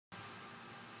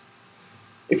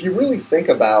If you really think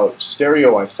about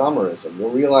stereoisomerism, you'll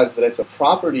realize that it's a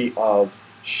property of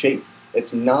shape.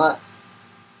 It's not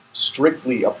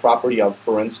strictly a property of,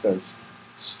 for instance,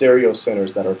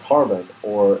 stereocenters that are carbon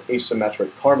or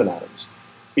asymmetric carbon atoms.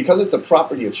 Because it's a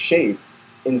property of shape,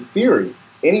 in theory,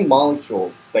 any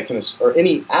molecule that can, or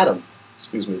any atom,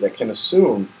 that can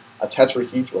assume a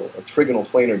tetrahedral or trigonal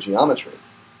planar geometry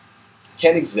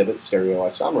can exhibit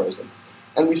stereoisomerism.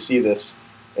 And we see this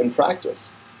in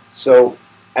practice. So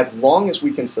as long as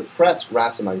we can suppress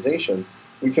racemization,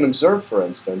 we can observe, for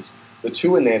instance, the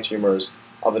two enantiomers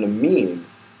of an amine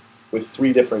with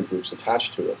three different groups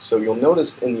attached to it. So you'll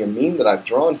notice in the amine that I've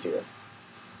drawn here,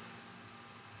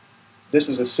 this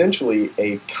is essentially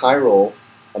a chiral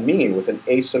amine with an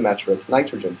asymmetric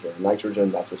nitrogen here,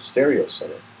 nitrogen that's a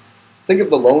stereocenter. Think of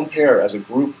the lone pair as a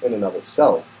group in and of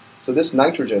itself. So this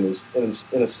nitrogen is,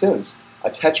 in a sense, a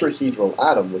tetrahedral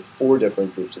atom with four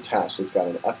different groups attached. It's got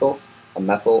an ethyl, a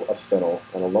methyl, a phenyl,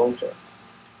 and a lone pair.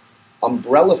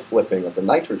 Umbrella flipping of the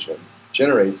nitrogen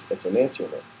generates its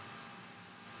enantiomer.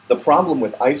 The problem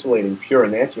with isolating pure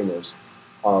enantiomers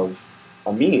of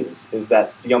amines is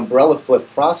that the umbrella flip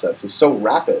process is so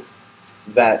rapid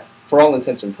that, for all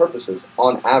intents and purposes,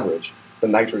 on average, the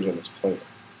nitrogen is planar.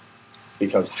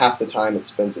 Because half the time it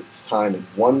spends its time in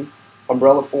one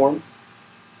umbrella form,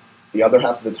 the other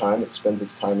half of the time it spends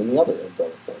its time in the other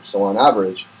umbrella form. So on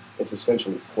average, it's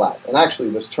essentially flat. And actually,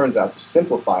 this turns out to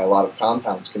simplify a lot of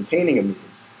compounds containing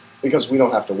amines because we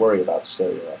don't have to worry about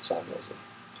stereoisomerism.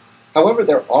 However,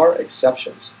 there are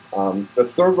exceptions. The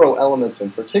third row elements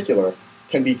in particular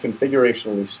can be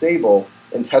configurationally stable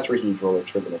in tetrahedral or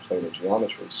trigonal planar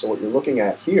geometry. So what you're looking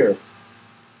at here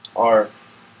are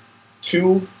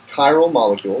two chiral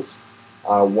molecules,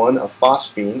 one a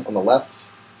phosphine on the left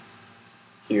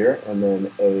here, and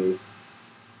then a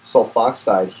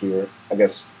sulfoxide here. I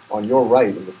guess on your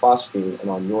right is a phosphine, and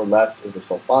on your left is a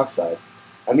sulfoxide.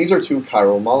 And these are two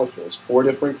chiral molecules. Four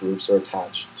different groups are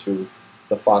attached to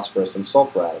the phosphorus and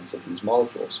sulfur atoms of these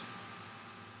molecules.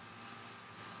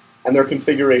 And they're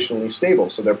configurationally stable,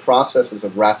 so they're processes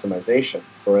of racemization.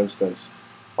 For instance,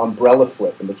 umbrella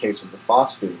flip in the case of the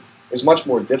phosphine is much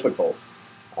more difficult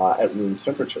at room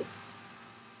temperature.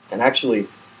 And actually,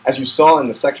 as you saw in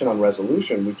the section on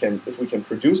resolution, if we can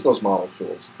produce those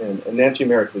molecules in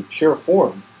enantiomerically pure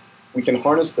form, we can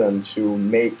harness them to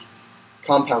make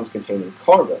compounds containing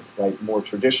carbon, right, more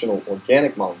traditional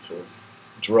organic molecules,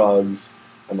 drugs,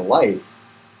 and the like,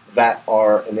 that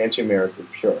are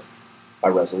enantiomerically pure by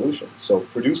resolution. So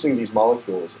producing these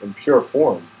molecules in pure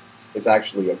form is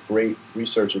actually a great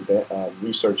research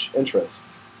interest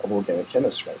of organic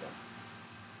chemists right now.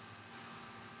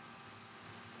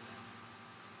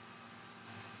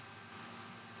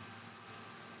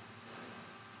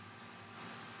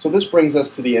 So this brings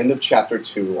us to the end of Chapter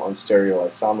 2 on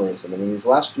stereoisomerism. And in these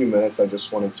last few minutes, I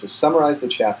just wanted to summarize the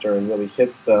chapter and really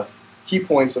hit the key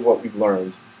points of what we've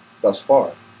learned thus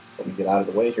far. So let me get out of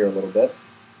the way here a little bit.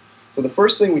 So the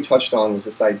first thing we touched on was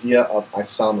this idea of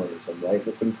isomerism, right?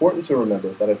 It's important to remember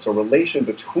that it's a relation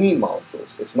between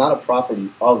molecules. It's not a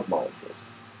property of molecules.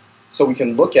 So we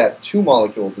can look at two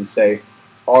molecules and say,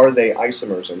 are they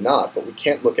isomers or not? But we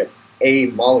can't look at a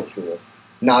molecule,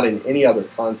 not in any other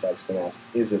context, and ask,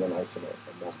 is it an isomer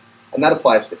or not? And that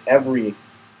applies to every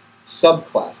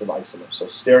subclass of isomers. So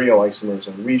stereoisomers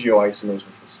and regioisomers,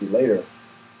 we can see later,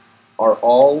 are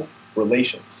all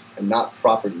relations and not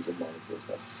properties of molecules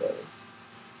necessarily.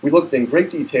 We looked in great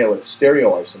detail at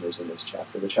stereoisomers in this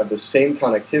chapter, which have the same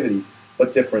connectivity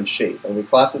but different shape. And we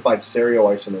classified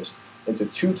stereoisomers into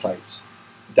two types,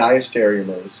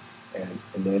 diastereomers and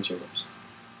enantiomers.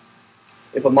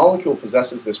 If a molecule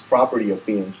possesses this property of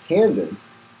being handed,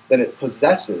 then it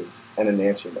possesses an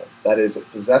enantiomer. That is,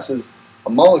 it possesses a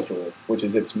molecule which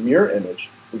is its mirror image.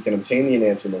 We can obtain the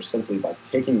enantiomer simply by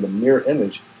taking the mirror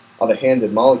image of a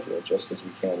handed molecule, just as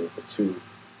we can with the two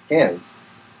hands,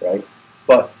 right?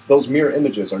 But those mirror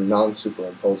images are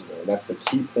non-superimposable, and that's the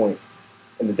key point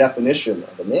in the definition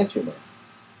of enantiomer,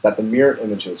 that the mirror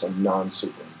images are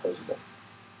non-superimposable.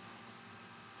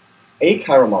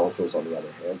 Achiral molecules, on the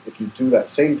other hand, if you do that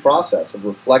same process of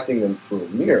reflecting them through a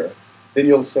mirror, then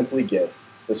you'll simply get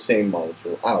the same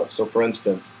molecule out. So for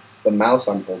instance, the mouse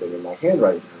I'm holding in my hand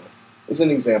right now is an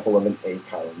example of an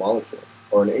achiral molecule,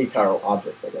 or an achiral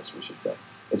object, I guess we should say.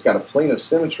 It's got a plane of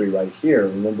symmetry right here.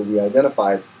 Remember, we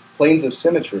identified planes of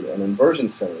symmetry and inversion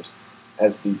centers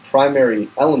as the primary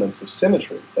elements of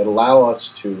symmetry that allow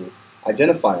us to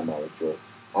identify a molecule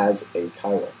as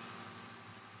achiral.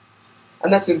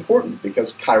 And that's important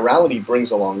because chirality brings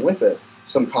along with it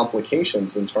some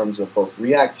complications in terms of both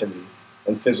reactivity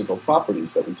and physical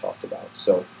properties that we talked about.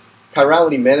 So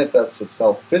chirality manifests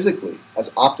itself physically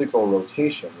as optical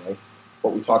rotation, right?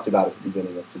 What we talked about at the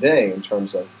beginning of today in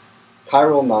terms of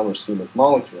chiral non-racemic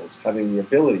molecules having the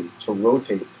ability to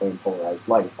rotate plane polarized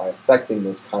light by affecting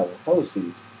those chiral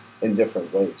helices in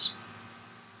different ways.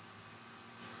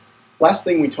 Last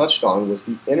thing we touched on was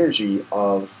the energy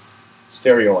of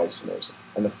stereoisomers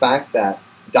and the fact that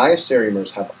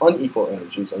diastereomers have unequal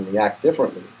energies and react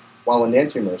differently, while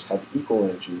enantiomers have equal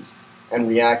energies and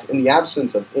react, in the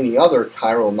absence of any other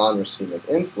chiral non-racemic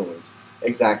influence,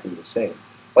 exactly the same.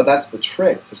 But that's the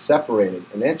trick to separating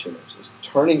enantiomers, is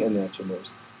turning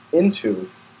enantiomers into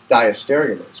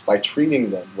diastereomers by treating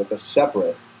them with a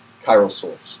separate chiral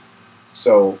source.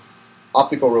 So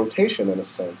optical rotation, in a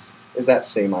sense, is that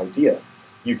same idea.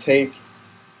 You take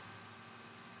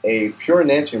a pure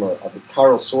enantiomer of a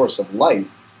chiral source of light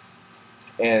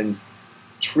and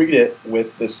treat it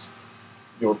with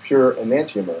your pure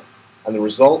enantiomer, and the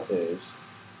result is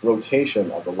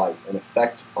rotation of the light, an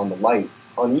effect on the light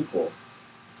unequal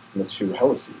in the two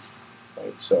helices.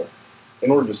 Right? So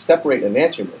in order to separate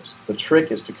enantiomers, the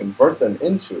trick is to convert them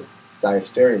into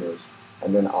diastereomers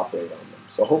and then operate on them.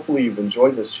 So hopefully you've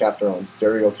enjoyed this chapter on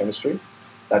stereochemistry.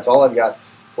 That's all I've got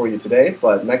for you today,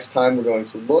 but next time we're going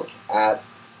to look at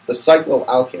the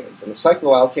cycloalkanes. And the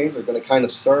cycloalkanes are going to kind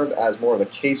of serve as more of a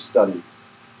case study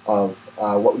of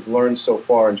what we've learned so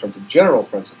far in terms of general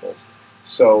principles.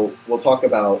 So we'll talk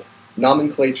about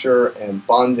nomenclature and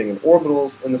bonding and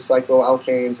orbitals in the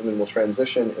cycloalkanes, and then we'll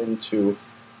transition into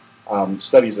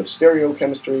studies of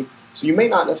stereochemistry. So you may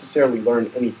not necessarily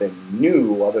learn anything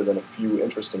new other than a few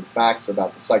interesting facts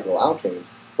about the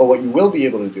cycloalkanes, but what you will be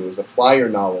able to do is apply your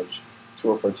knowledge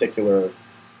to a particular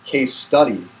case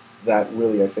study that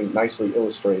really, I think, nicely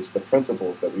illustrates the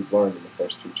principles that we've learned in the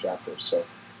first two chapters. So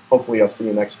hopefully I'll see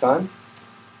you next time.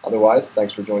 Otherwise,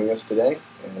 thanks for joining us today,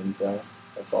 and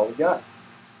that's all we've got.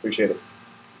 Appreciate it.